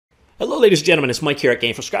Hello ladies and gentlemen, it's Mike here at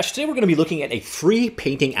Game from Scratch. Today we're going to be looking at a free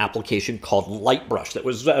painting application called Lightbrush that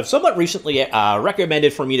was somewhat recently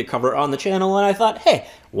recommended for me to cover on the channel, and I thought, hey,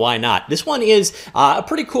 why not? This one is a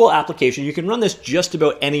pretty cool application. You can run this just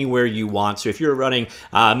about anywhere you want. So if you're running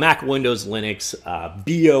Mac, Windows, Linux,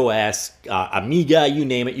 BOS, Amiga, you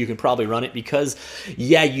name it, you can probably run it because,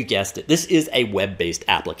 yeah, you guessed it, this is a web-based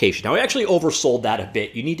application. Now, I actually oversold that a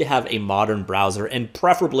bit. You need to have a modern browser and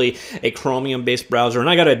preferably a Chromium-based browser, and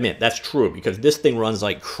I gotta admit, that's true because this thing runs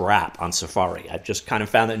like crap on Safari. I've just kind of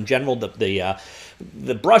found that in general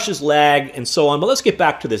the brushes lag and so on. But let's get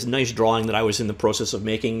back to this nice drawing that I was in the process of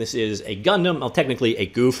making. This is a Gundam, well, technically a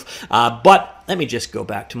goof, but let me just go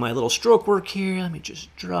back to my little stroke work here. Let me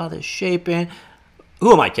just draw this shape in.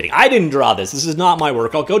 Who am I kidding? I didn't draw this. This is not my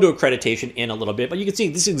work. I'll go to accreditation in a little bit, but you can see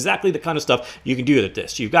this is exactly the kind of stuff you can do with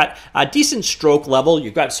this. You've got a decent stroke level.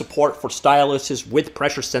 You've got support for styluses with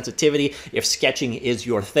pressure sensitivity if sketching is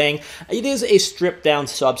your thing. It is a stripped down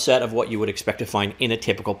subset of what you would expect to find in a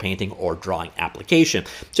typical painting or drawing application.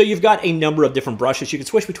 So you've got a number of different brushes. You can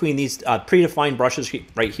switch between these predefined brushes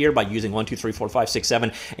right here by using 1, 2, 3, 4, 5, 6,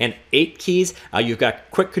 7, and 8 keys. You've got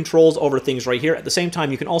quick controls over things right here. At the same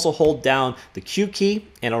time, you can also hold down the Q key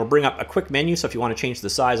and it'll bring up a quick menu. So if you want to change the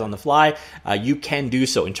size on the fly, you can do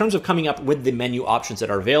so. In terms of coming up with the menu options that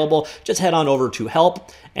are available, just head on over to Help,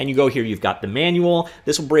 and you go here, you've got the manual.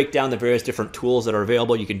 This will break down the various different tools that are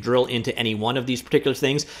available. You can drill into any one of these particular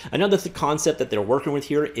things. Another concept that they're working with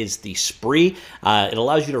here is the spree. It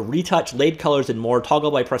allows you to retouch laid colors and more.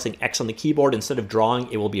 Toggle by pressing X on the keyboard. Instead of drawing,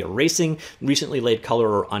 it will be erasing recently laid color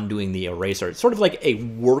or undoing the eraser. It's sort of like a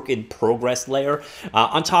work in progress layer.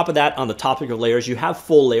 On top of that, on the topic of layers, you have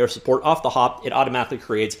full layer support. Off the hop, it automatically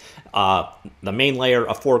creates the main layer,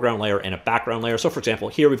 a foreground layer, and a background layer. So for example,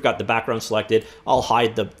 here we've got the background selected. I'll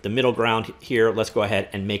hide the middle ground here. Let's go ahead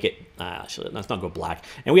and make it, actually, let's not go black.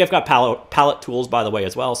 And we have got palette tools, by the way,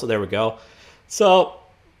 as well. So there we go. So,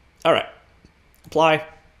 all right, apply,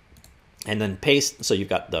 and then paste. So you've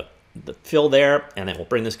got the fill there, and then we'll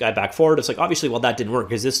bring this guy back forward. It's like, obviously, well, that didn't work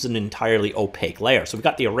because this is an entirely opaque layer. So we've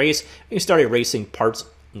got the erase. We can start erasing parts.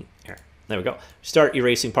 Here. There we go. Start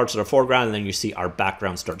erasing parts of the foreground, and then you see our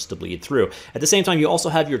background starts to bleed through. At the same time, you also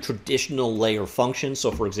have your traditional layer function.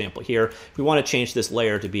 So for example, here, if we want to change this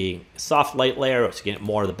layer to be a soft light layer, to get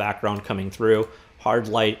more of the background coming through, hard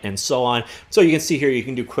light, and so on. So you can see here, you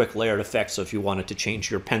can do quick layered effects. So if you wanted to change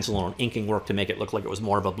your pencil or inking work to make it look like it was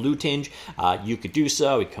more of a blue tinge, you could do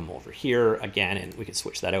so. We come over here again, and we can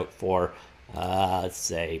switch that out for, let's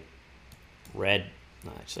say, red.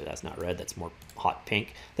 No, actually, that's not red. That's more hot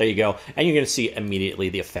pink. There you go. And you're going to see immediately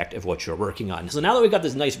the effect of what you're working on. So now that we've got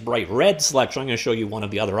this nice bright red selection, I'm going to show you one of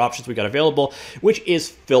the other options we got available, which is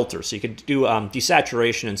filter. So you can do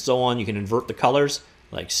desaturation and so on. You can invert the colors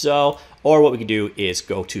like so, or what we can do is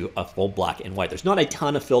go to a full black and white. There's not a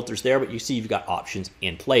ton of filters there, but you see you've got options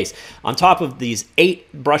in place. On top of these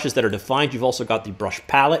 8 brushes that are defined, you've also got the brush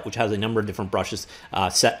palette, which has a number of different brushes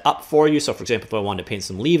set up for you. So for example, if I wanted to paint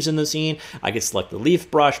some leaves in the scene, I could select the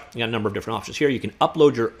leaf brush. You got a number of different options here. You can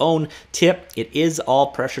upload your own tip. It is all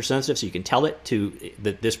pressure sensitive, so you can tell it to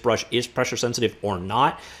that this brush is pressure sensitive or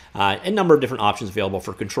not. A number of different options available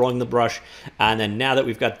for controlling the brush. And then now that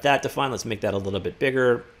we've got that defined, let's make that a little bit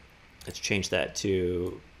bigger. Let's change that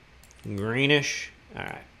to greenish. All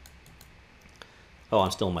right. Oh, I'm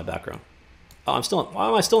still in my background. Oh, why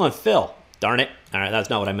am I still on fill? Darn it. All right, that's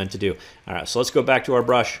not what I meant to do. All right, so let's go back to our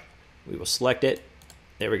brush. We will select it.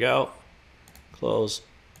 There we go. Close.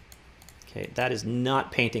 Okay, that is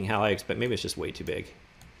not painting how I expect. Maybe it's just way too big.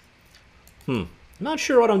 I'm not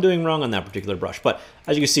sure what I'm doing wrong on that particular brush, but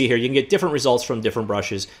as you can see here, you can get different results from different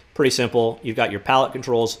brushes. Pretty simple. You've got your palette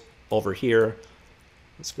controls over here.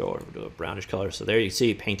 Let's go over to a brownish color. So there you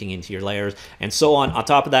see painting into your layers and so on. On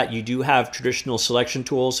top of that, you do have traditional selection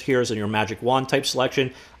tools. Here's in your magic wand type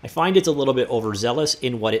selection. I find it's a little bit overzealous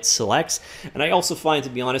in what it selects. And I also find, to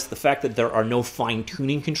be honest, the fact that there are no fine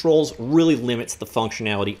tuning controls really limits the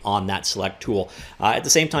functionality on that select tool. At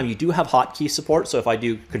the same time, you do have hotkey support. So if I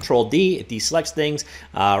do Control D, it deselects things.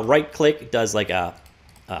 Right click, it does like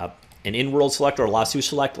an in-world select or a lasso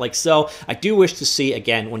select like so. I do wish to see,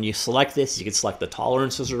 again, when you select this, you can select the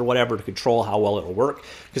tolerances or whatever to control how well it'll work,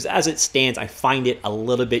 because as it stands, I find it a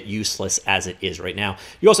little bit useless as it is right now.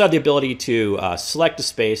 You also have the ability to select a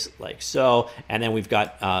space like so, and then we've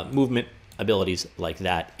got movement abilities like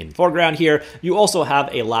that in foreground here. You also have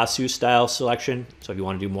a lasso style selection, so if you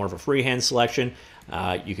want to do more of a freehand selection,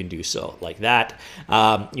 you can do so like that.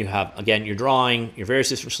 You have, again, your drawing, your various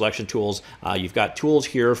different selection tools. You've got tools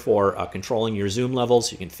here for controlling your zoom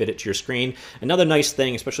levels. You can fit it to your screen. Another nice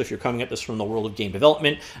thing, especially if you're coming at this from the world of game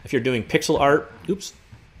development, if you're doing pixel art, oops,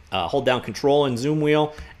 hold down Control and Zoom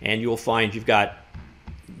wheel, and you'll find you've got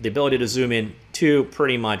the ability to zoom in to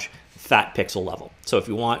pretty much fat pixel level. So if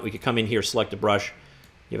you want, we could come in here, select a brush,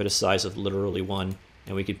 give it a size of literally 1,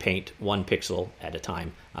 and we could paint 1 pixel at a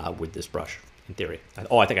time with this brush, in theory.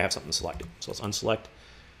 Oh, I think I have something selected. So let's unselect,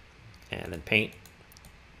 and then paint.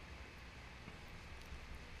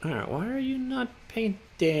 All right, why are you not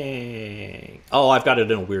painting? Oh, I've got it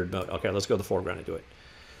in a weird mode. Okay, let's go to the foreground and do it.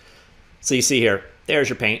 So you see here, there's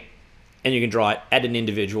your paint, and you can draw it at an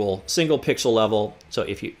individual single pixel level. So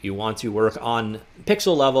if you want to work on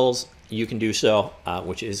pixel levels, you can do so,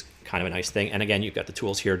 which is kind of a nice thing. And again, you've got the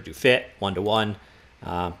tools here to do fit, 1-to-1,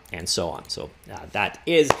 and so on. So that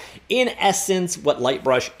is, in essence, what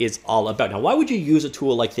Lightbrush is all about. Now, why would you use a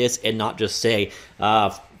tool like this and not just say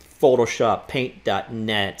Photoshop,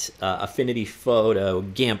 Paint.net, Affinity Photo,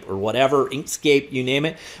 GIMP, or whatever, Inkscape, you name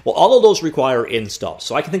it? Well, all of those require installs.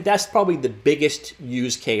 So I think that's probably the biggest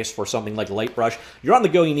use case for something like Lightbrush. You're on the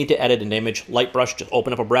go, you need to edit an image. Lightbrush, just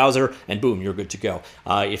open up a browser, and boom, you're good to go.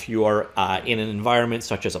 If you are in an environment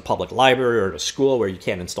such as a public library or a school where you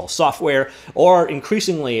can't install software, or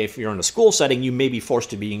increasingly, if you're in a school setting, you may be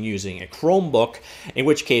forced to be using a Chromebook, in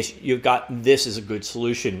which case you've got this as a good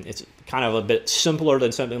solution. It's kind of a bit simpler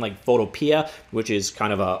than something like Photopea, which is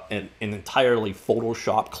kind of an entirely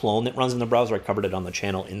Photoshop clone that runs in the browser. I covered it on the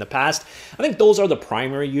channel in the past. I think those are the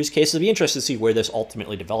primary use cases. I'd be interested to see where this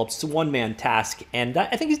ultimately develops. It's a one-man task, and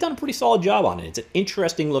I think he's done a pretty solid job on it. It's an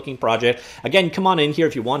interesting looking project. Again, come on in here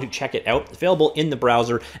if you want to check it out. It's available in the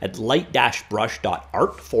browser at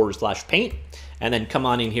light-brush.art/paint. And then come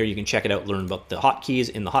on in here, you can check it out, learn about the hotkeys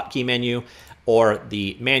in the hotkey menu, or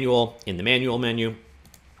the manual in the manual menu.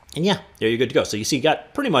 And yeah, there you're good to go. So you see, you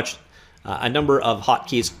got pretty much a number of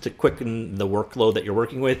hotkeys to quicken the workload that you're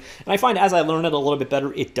working with. And I find as I learn it a little bit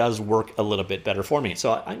better, it does work a little bit better for me.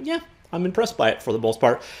 So yeah, I'm impressed by it for the most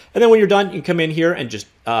part. And then when you're done, you can come in here and just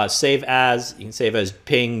save as. You can save as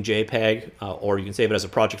PNG, JPEG, or you can save it as a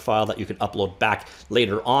project file that you can upload back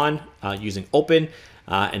later on using Open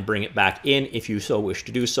and bring it back in if you so wish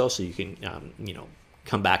to do so. So you can, you know,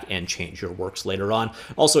 come back and change your works later on.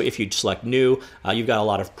 Also, if you select new, you've got a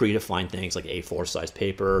lot of predefined things like A4 size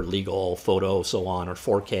paper, legal, photo, so on, or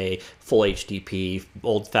 4K, full HDP,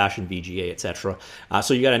 old-fashioned VGA, etc.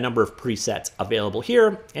 So you got a number of presets available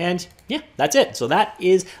here, and yeah, that's it. So that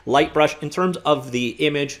is Lightbrush. In terms of the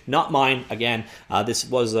image, not mine, again, this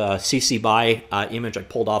was a CC BY image I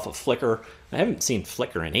pulled off of Flickr. I haven't seen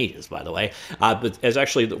Flickr in ages, by the way, but it's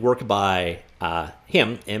actually the work by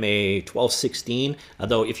him, MA1216,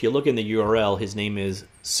 though if you look in the URL, his name is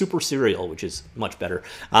Super Serial, which is much better.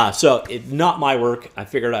 So it's not my work. I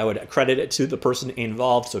figured I would credit it to the person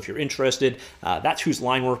involved, so if you're interested, that's whose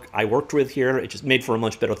line work I worked with here. It just made for a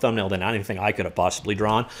much better thumbnail than anything I could have possibly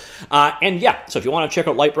drawn. And yeah, so if you want to check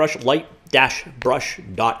out Lightbrush,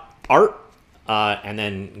 light-brush.art, and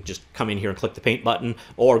then just come in here and click the paint button,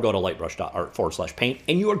 or go to lightbrush.art/paint,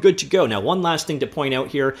 and you are good to go. Now, one last thing to point out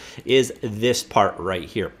here is this part right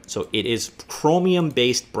here. So it is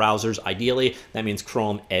Chromium-based browsers. Ideally, that means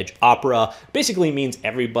Chrome, Edge, Opera. Basically means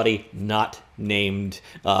everybody not named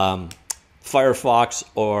Firefox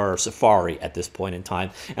or Safari at this point in time.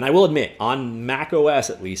 And I will admit, on Mac OS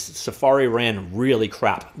at least, Safari ran really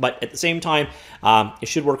crap. But at the same time, it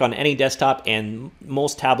should work on any desktop and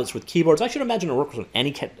most tablets with keyboards. I should imagine it works on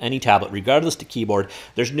any tablet, regardless to keyboard.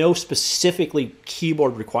 There's no specifically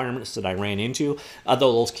keyboard requirements that I ran into,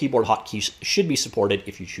 although those keyboard hotkeys should be supported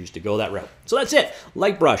if you choose to go that route. So that's it.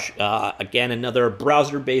 Lightbrush, again, another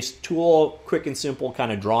browser-based tool, quick and simple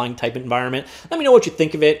kind of drawing type environment. Let me know what you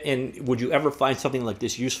think of it, and would you ever find something like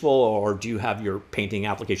this useful, or do you have your painting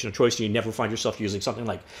application of choice? Do you never find yourself using something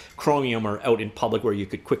like Chromium or out in public where you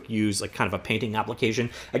could quick use like kind of a painting application?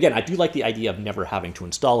 Again, I do like the idea of never having to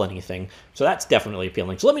install anything, so that's definitely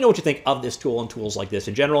appealing. So let me know what you think of this tool and tools like this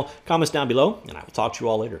in general. Comments down below, and I will talk to you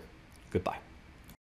all later. Goodbye.